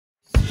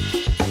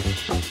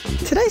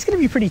Today's going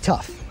to be pretty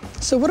tough.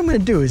 So what I'm going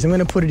to do is I'm going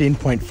to put it in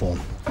point form,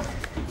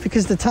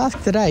 because the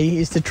task today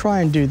is to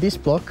try and do this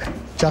block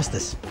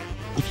justice.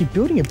 If you're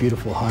building a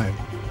beautiful home,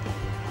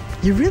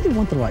 you really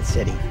want the right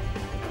setting.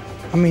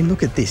 I mean,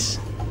 look at this.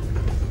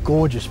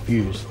 Gorgeous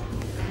views,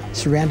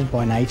 surrounded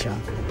by nature,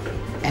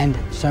 and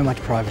so much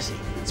privacy.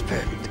 It's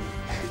perfect.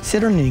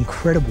 Set on an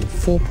incredible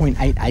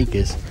 4.8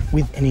 acres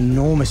with an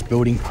enormous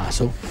building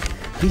parcel,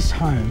 this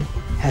home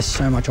has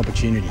so much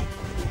opportunity.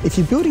 If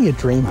you're building a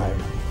dream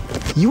home,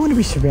 you want to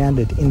be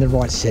surrounded in the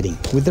right setting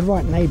with the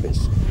right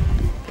neighbours.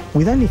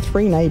 With only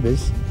 3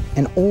 neighbours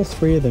and all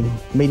 3 of them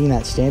meeting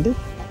that standard,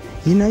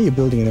 you know you're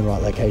building in the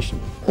right location.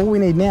 All we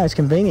need now is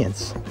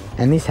convenience,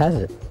 and this has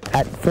it.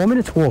 At 4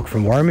 minutes walk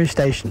from Warrimoo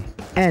station,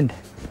 and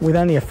with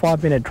only a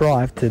 5-minute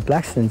drive to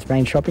Blackstone's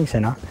main shopping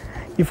centre,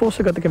 you've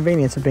also got the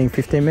convenience of being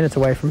 15 minutes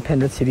away from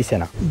Penrith City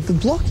Centre. The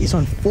block is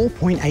on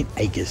 4.8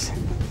 acres.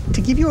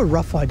 To give you a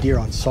rough idea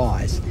on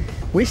size,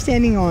 we're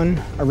standing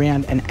on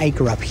around an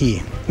acre up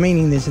here,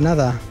 meaning there's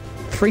another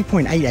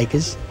 3.8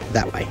 acres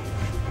that way.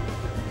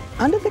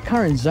 Under the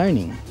current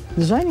zoning,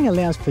 the zoning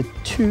allows for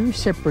 2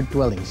 separate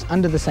dwellings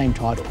under the same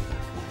title.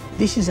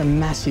 This is a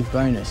massive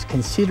bonus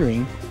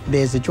considering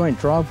there's a joint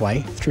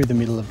driveway through the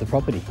middle of the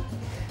property,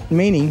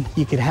 meaning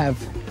you could have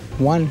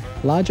one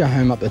larger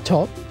home up the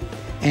top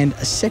and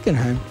a second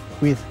home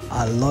with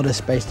a lot of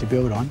space to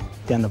build on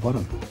down the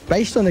bottom.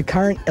 Based on the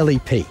current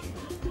LEP,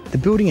 the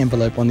building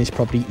envelope on this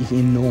property is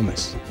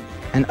enormous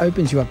and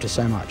opens you up to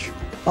so much.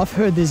 I've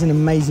heard there's an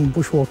amazing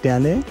bushwalk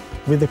down there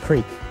with a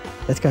creek.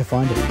 Let's go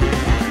find it.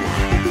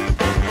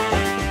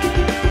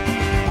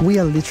 We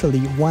are literally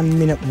 1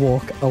 minute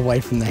walk away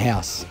from the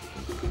house,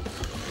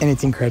 and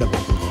it's incredible.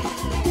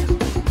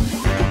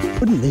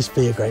 Wouldn't this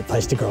be a great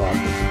place to grow up?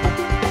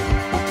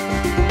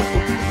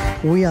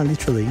 We are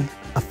literally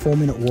a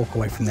 4-minute walk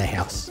away from their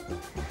house.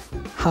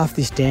 Half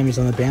this dam is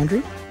on the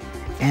boundary,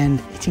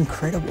 and it's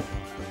incredible.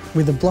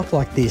 With a block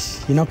like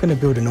this, you're not going to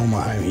build a normal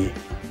home here.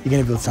 You're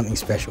going to build something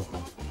special.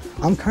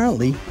 I'm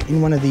currently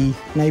in one of the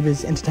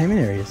neighbours'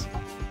 entertainment areas.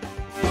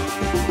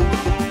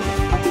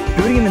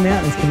 Building in the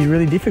mountains can be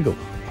really difficult,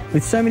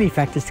 with so many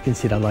factors to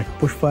consider, like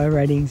bushfire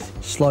ratings,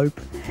 slope,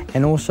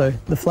 and also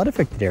the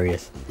flood-affected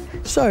areas.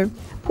 So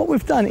what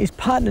we've done is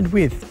partnered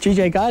with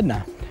GJ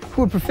Gardner,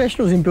 who are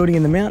professionals in building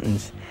in the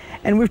mountains,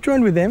 and we've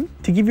joined with them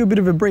to give you a bit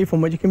of a brief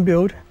on what you can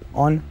build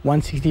on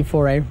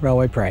 164A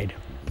Railway Parade.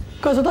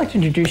 Guys, I'd like to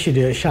introduce you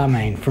to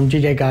Charmaine from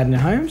GJ Gardner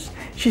Homes.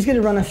 She's going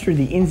to run us through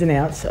the ins and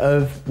outs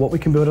of what we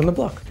can build on the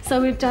block. So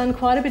we've done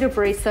quite a bit of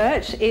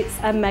research. It's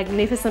a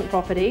magnificent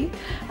property,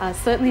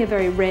 certainly a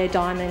very rare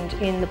diamond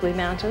in the Blue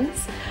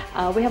Mountains.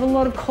 We have a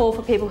lot of call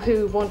for people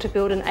who want to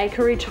build an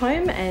acreage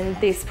home, and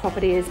this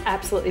property is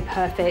absolutely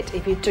perfect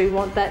if you do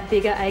want that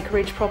bigger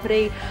acreage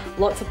property,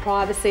 lots of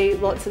privacy,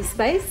 lots of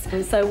space.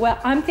 And so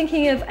I'm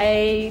thinking of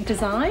a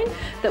design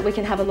that we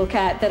can have a look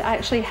at that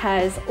actually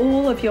has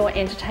all of your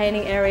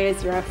entertaining areas,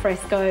 your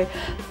alfresco,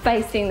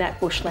 facing that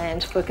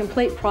bushland for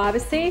complete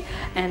privacy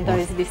and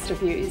those vista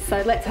views.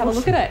 So let's have a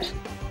look at it.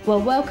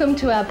 Well, welcome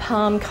to our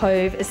Palm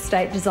Cove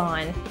estate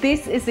design.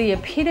 This is the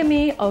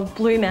epitome of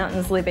Blue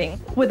Mountains living.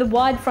 With a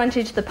wide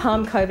frontage, the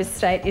Palm Cove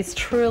estate is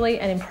truly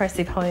an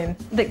impressive home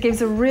that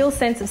gives a real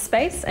sense of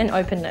space and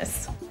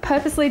openness.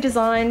 Purposely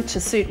designed to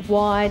suit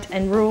wide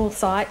and rural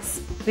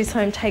sites, this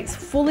home takes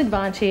full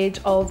advantage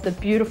of the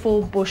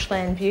beautiful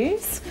bushland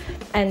views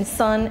and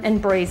sun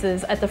and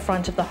breezes at the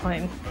front of the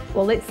home.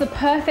 Well, it's the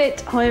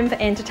perfect home for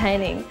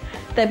entertaining.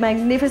 The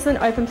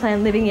magnificent open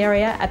plan living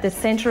area at the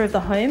centre of the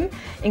home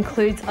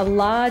includes a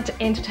large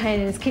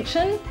entertainer's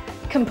kitchen,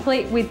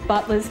 complete with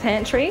butler's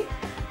pantry,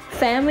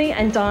 family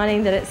and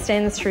dining that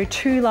extends through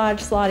 2 large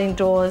sliding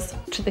doors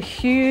to the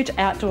huge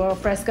outdoor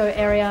alfresco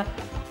area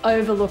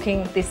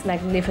overlooking this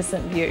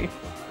magnificent view.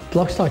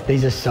 Blocks like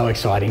these are so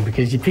exciting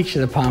because you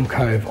picture the Palm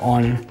Cove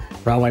on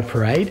Railway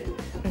Parade.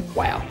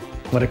 Wow.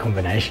 What a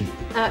combination.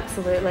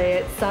 Absolutely,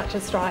 it's such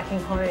a striking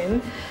home.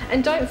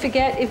 And don't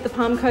forget, if the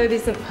Palm Cove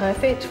isn't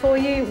perfect for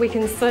you, we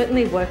can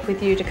certainly work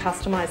with you to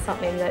customise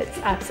something that's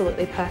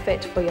absolutely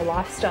perfect for your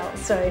lifestyle.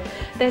 So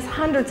there's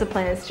hundreds of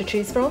plans to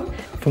choose from.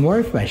 For more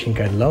information,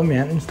 go to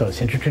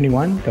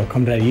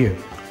lowermountains.central21.com.au,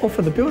 or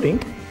for the building,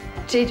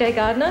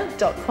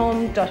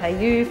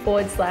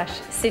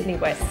 gjgardner.com.au/Sydney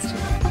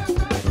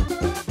West.